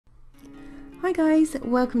Hi guys,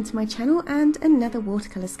 welcome to my channel and another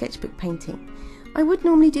watercolour sketchbook painting. I would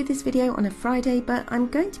normally do this video on a Friday, but I'm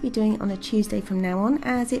going to be doing it on a Tuesday from now on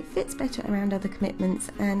as it fits better around other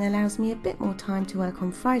commitments and allows me a bit more time to work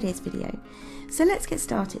on Friday's video. So let's get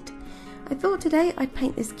started. I thought today I'd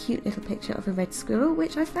paint this cute little picture of a red squirrel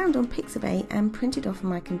which I found on Pixabay and printed off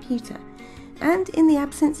on my computer. And in the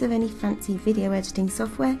absence of any fancy video editing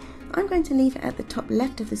software, I'm going to leave it at the top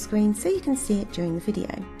left of the screen so you can see it during the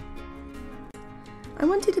video. I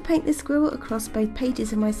wanted to paint this squirrel across both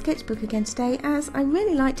pages of my sketchbook again today as I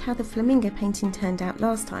really liked how the flamingo painting turned out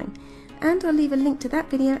last time, and I'll leave a link to that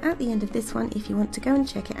video at the end of this one if you want to go and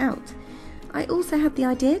check it out. I also had the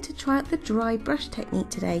idea to try out the dry brush technique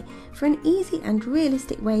today for an easy and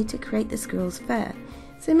realistic way to create the squirrel's fur,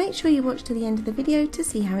 so make sure you watch to the end of the video to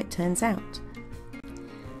see how it turns out.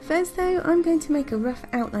 First though, I'm going to make a rough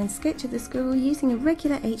outline sketch of the squirrel using a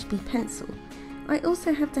regular HB pencil. I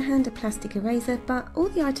also have to hand a plastic eraser, but all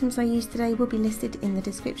the items I use today will be listed in the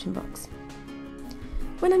description box.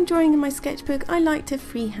 When I'm drawing in my sketchbook, I like to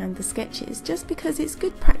freehand the sketches just because it's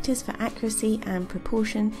good practice for accuracy and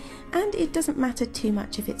proportion, and it doesn't matter too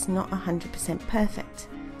much if it's not 100% perfect.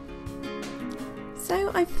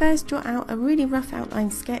 So I first draw out a really rough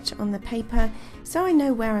outline sketch on the paper so I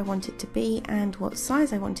know where I want it to be and what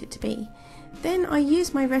size I want it to be. Then I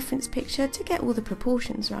use my reference picture to get all the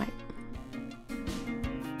proportions right.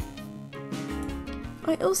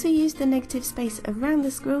 I also use the negative space around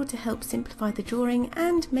the squirrel to help simplify the drawing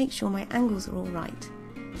and make sure my angles are all right.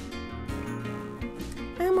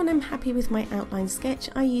 And when I'm happy with my outline sketch,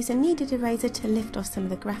 I use a kneaded eraser to lift off some of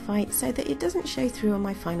the graphite so that it doesn't show through on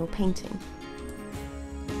my final painting.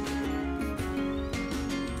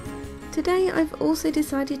 Today I've also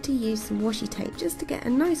decided to use some washi tape just to get a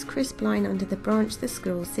nice crisp line under the branch the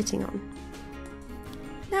squirrel's sitting on.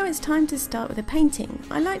 Now it's time to start with a painting.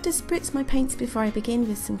 I like to spritz my paints before I begin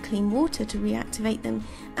with some clean water to reactivate them,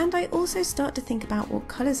 and I also start to think about what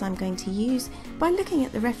colours I'm going to use by looking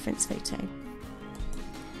at the reference photo.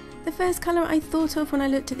 The first colour I thought of when I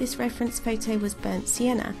looked at this reference photo was burnt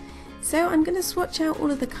sienna, so I'm going to swatch out all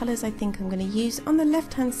of the colours I think I'm going to use on the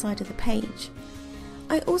left hand side of the page.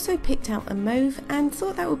 I also picked out a mauve and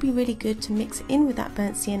thought that would be really good to mix in with that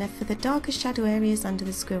burnt sienna for the darker shadow areas under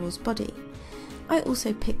the squirrel's body. I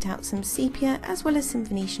also picked out some sepia as well as some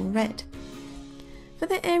Venetian red. For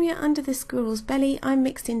the area under the squirrel's belly, I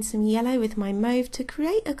mixed in some yellow with my mauve to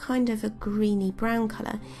create a kind of a greeny brown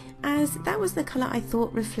colour, as that was the colour I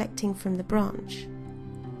thought reflecting from the branch.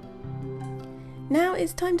 Now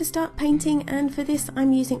it's time to start painting, and for this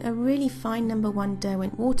I'm using a really fine No.1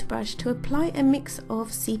 Derwent water brush to apply a mix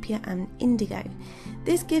of sepia and indigo.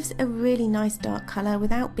 This gives a really nice dark colour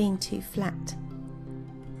without being too flat.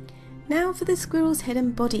 Now for the squirrel's head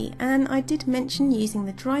and body, and I did mention using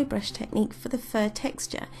the dry brush technique for the fur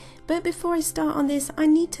texture, but before I start on this I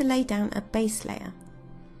need to lay down a base layer.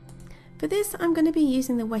 For this I'm going to be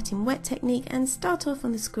using the wet in wet technique and start off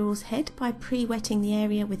on the squirrel's head by pre-wetting the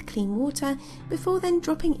area with clean water before then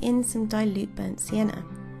dropping in some dilute burnt sienna.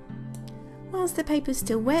 Whilst the paper is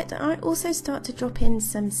still wet, I also start to drop in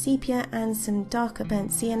some sepia and some darker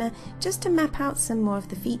burnt sienna just to map out some more of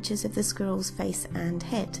the features of the squirrel's face and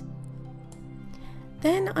head.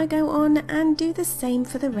 Then I go on and do the same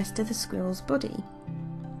for the rest of the squirrel's body.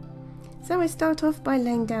 So I start off by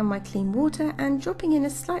laying down my clean water and dropping in a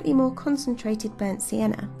slightly more concentrated burnt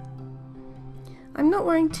sienna. I'm not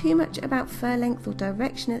worrying too much about fur length or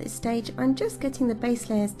direction at this stage, I'm just getting the base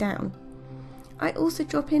layers down. I also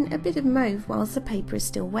drop in a bit of mauve whilst the paper is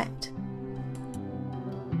still wet.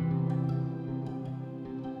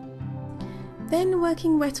 Then,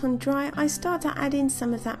 working wet on dry, I start to add in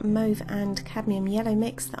some of that mauve and cadmium yellow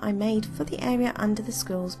mix that I made for the area under the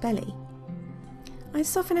squirrel's belly. I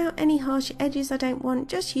soften out any harsh edges I don't want,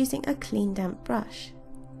 just using a clean damp brush.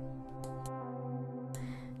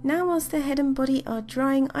 Now whilst the head and body are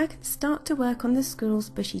drying, I can start to work on the squirrel's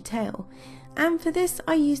bushy tail, and for this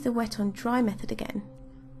I use the wet on dry method again.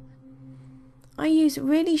 I use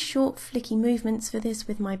really short flicky movements for this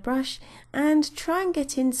with my brush and try and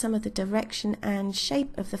get in some of the direction and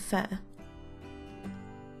shape of the fur.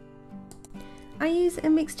 I use a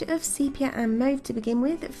mixture of sepia and mauve to begin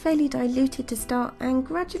with, fairly diluted to start, and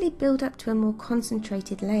gradually build up to a more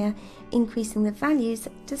concentrated layer, increasing the values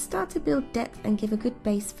to start to build depth and give a good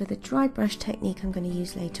base for the dry brush technique I'm going to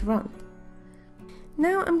use later on.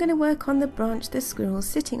 Now I'm going to work on the branch the squirrel's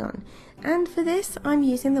sitting on, and for this I'm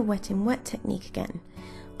using the wet in wet technique again.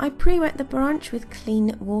 I pre-wet the branch with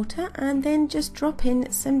clean water and then just drop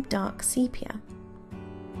in some dark sepia.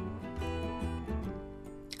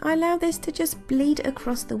 I allow this to just bleed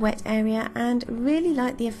across the wet area and really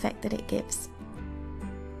like the effect that it gives.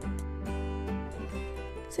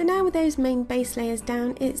 So now with those main base layers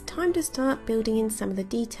down, it's time to start building in some of the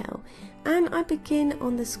detail, and I begin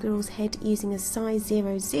on the squirrel's head using a size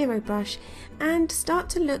 00 brush and start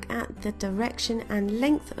to look at the direction and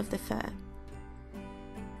length of the fur.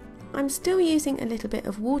 I'm still using a little bit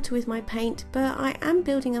of water with my paint, but I am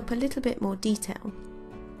building up a little bit more detail.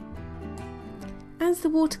 As the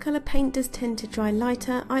watercolour paint does tend to dry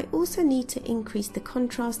lighter, I also need to increase the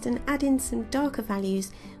contrast and add in some darker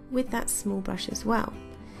values with that small brush as well.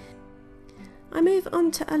 I move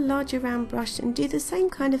on to a larger round brush and do the same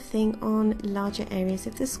kind of thing on larger areas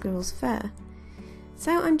of the squirrel's fur.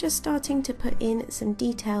 So I'm just starting to put in some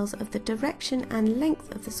details of the direction and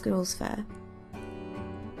length of the squirrel's fur.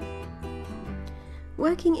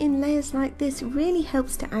 Working in layers like this really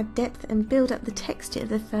helps to add depth and build up the texture of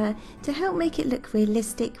the fur to help make it look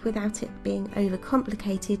realistic without it being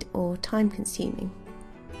overcomplicated or time consuming.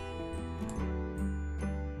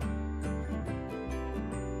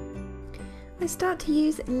 I start to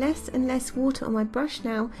use less and less water on my brush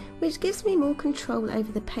now, which gives me more control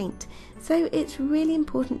over the paint, so it's really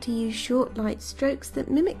important to use short light strokes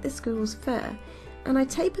that mimic the squirrel's fur, and I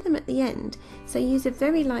taper them at the end, so I use a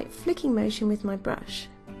very light flicking motion with my brush.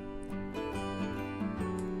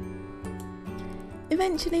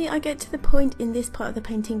 Eventually I get to the point in this part of the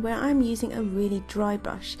painting where I'm using a really dry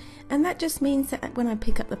brush, and that just means that when I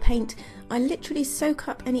pick up the paint, I literally soak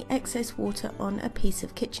up any excess water on a piece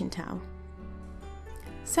of kitchen towel.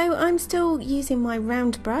 So I'm still using my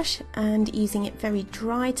round brush and using it very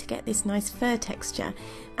dry to get this nice fur texture,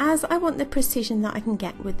 as I want the precision that I can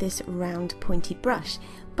get with this round pointy brush,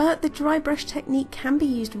 but the dry brush technique can be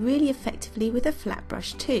used really effectively with a flat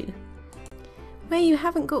brush too. Where you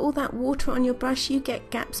haven't got all that water on your brush, you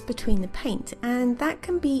get gaps between the paint, and that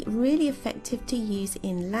can be really effective to use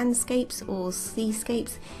in landscapes or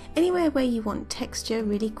seascapes, anywhere where you want texture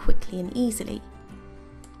really quickly and easily.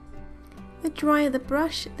 The drier the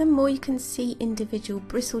brush, the more you can see individual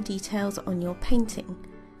bristle details on your painting.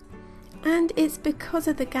 And it's because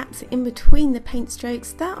of the gaps in between the paint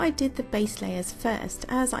strokes that I did the base layers first,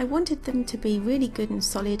 as I wanted them to be really good and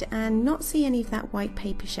solid and not see any of that white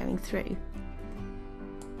paper showing through.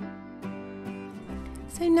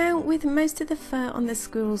 So now, with most of the fur on the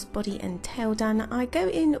squirrel's body and tail done, I go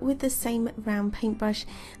in with the same round paintbrush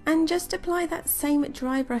and just apply that same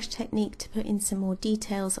dry brush technique to put in some more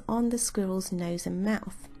details on the squirrel's nose and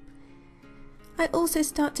mouth. I also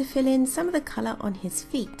start to fill in some of the colour on his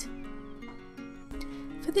feet.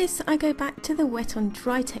 For this I go back to the wet on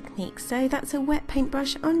dry technique, so that's a wet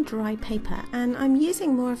paintbrush on dry paper, and I'm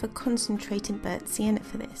using more of a concentrated burnt sienna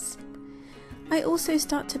for this. I also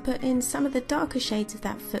start to put in some of the darker shades of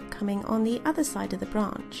that foot coming on the other side of the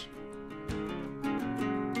branch.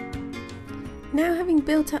 Now, having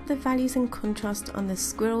built up the values and contrast on the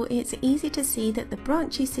squirrel, it's easy to see that the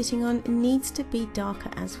branch he's sitting on needs to be darker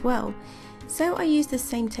as well. So I use the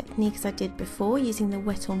same technique as I did before, using the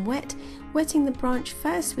wet on wet, wetting the branch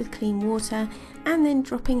first with clean water and then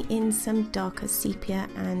dropping in some darker sepia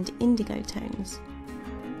and indigo tones.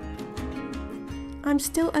 I'm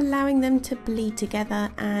still allowing them to bleed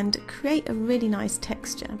together and create a really nice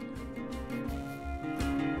texture.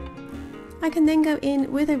 I can then go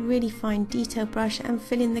in with a really fine detail brush and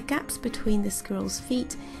fill in the gaps between the squirrel's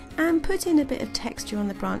feet and put in a bit of texture on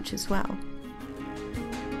the branch as well.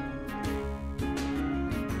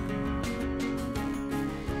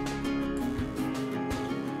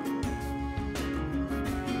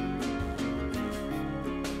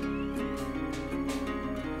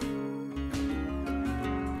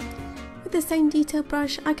 With the same detail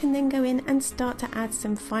brush, I can then go in and start to add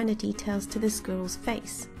some finer details to the squirrel's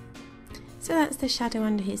face. So that's the shadow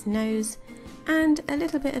under his nose and a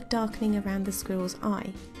little bit of darkening around the squirrel's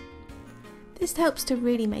eye. This helps to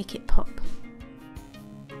really make it pop.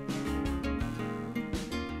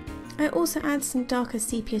 I also add some darker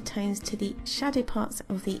sepia tones to the shadow parts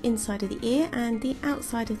of the inside of the ear and the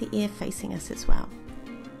outside of the ear facing us as well.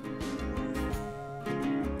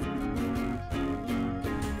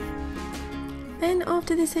 Then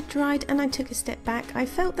after this had dried and I took a step back, I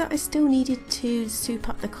felt that I still needed to soup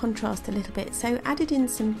up the contrast a little bit, so added in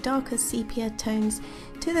some darker sepia tones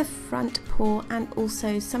to the front paw and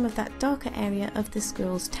also some of that darker area of the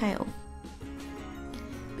squirrel's tail.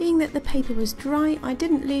 Being that the paper was dry, I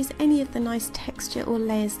didn't lose any of the nice texture or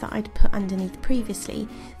layers that I'd put underneath previously,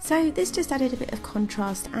 so this just added a bit of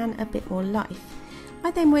contrast and a bit more life. I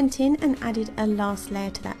then went in and added a last layer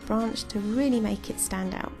to that branch to really make it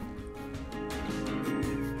stand out.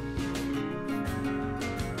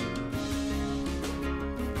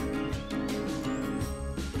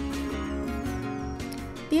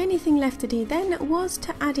 The only thing left to do then was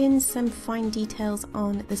to add in some fine details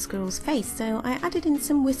on the squirrel's face, so I added in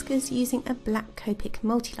some whiskers using a black Copic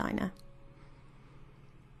multiliner.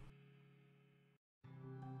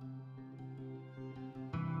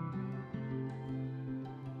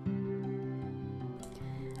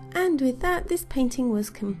 And with that, this painting was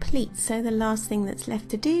complete, so the last thing that's left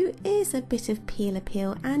to do is a bit of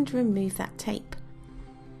peel and remove that tape.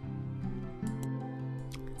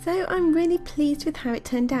 So I'm really pleased with how it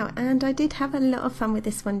turned out, and I did have a lot of fun with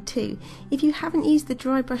this one too. If you haven't used the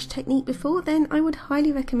dry brush technique before, then I would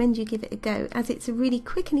highly recommend you give it a go, as it's a really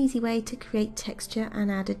quick and easy way to create texture and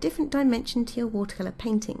add a different dimension to your watercolour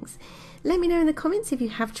paintings. Let me know in the comments if you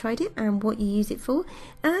have tried it and what you use it for,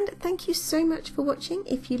 and thank you so much for watching.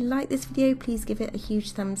 If you like this video, please give it a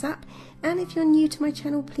huge thumbs up, and if you're new to my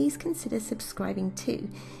channel, please consider subscribing too.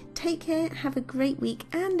 Take care, have a great week,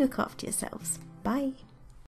 and look after yourselves. Bye!